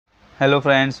Hello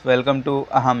friends, welcome to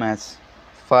Maths.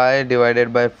 5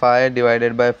 divided by 5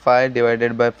 divided by 5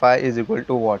 divided by 5 is equal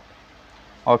to what?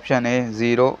 Option A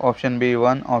 0, option B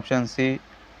 1, option C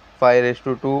 5 raised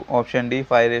to 2, option D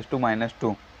 5 raised to minus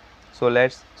 2. So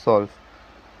let's solve.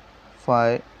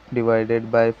 5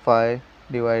 divided by 5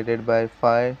 divided by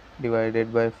 5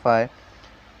 divided by 5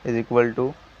 is equal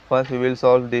to, first we will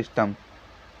solve this term.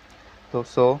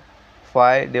 So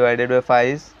 5 divided by 5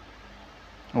 is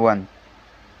 1.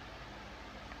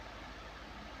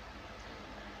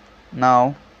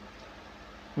 Now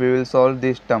we will solve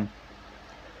this term.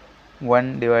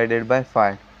 1 divided by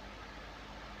 5.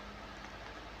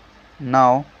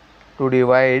 Now to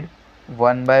divide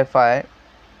 1 by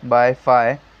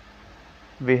 5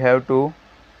 we have to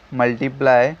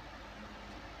multiply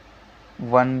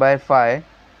 1 by 5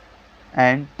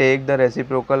 and take the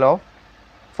reciprocal of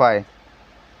 5.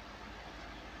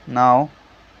 Now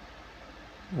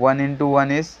 1 into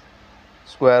 1 is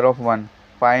square of 1,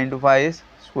 5 into 5 is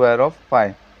square of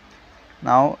 5.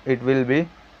 Now it will be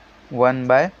 1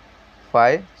 by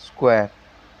 5 square,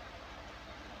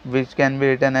 which can be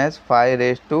written as 5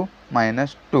 raised to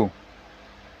minus 2,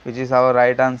 which is our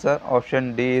right answer.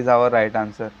 Option D is our right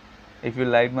answer. If you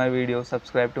liked my video,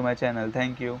 subscribe to my channel.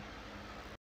 Thank you.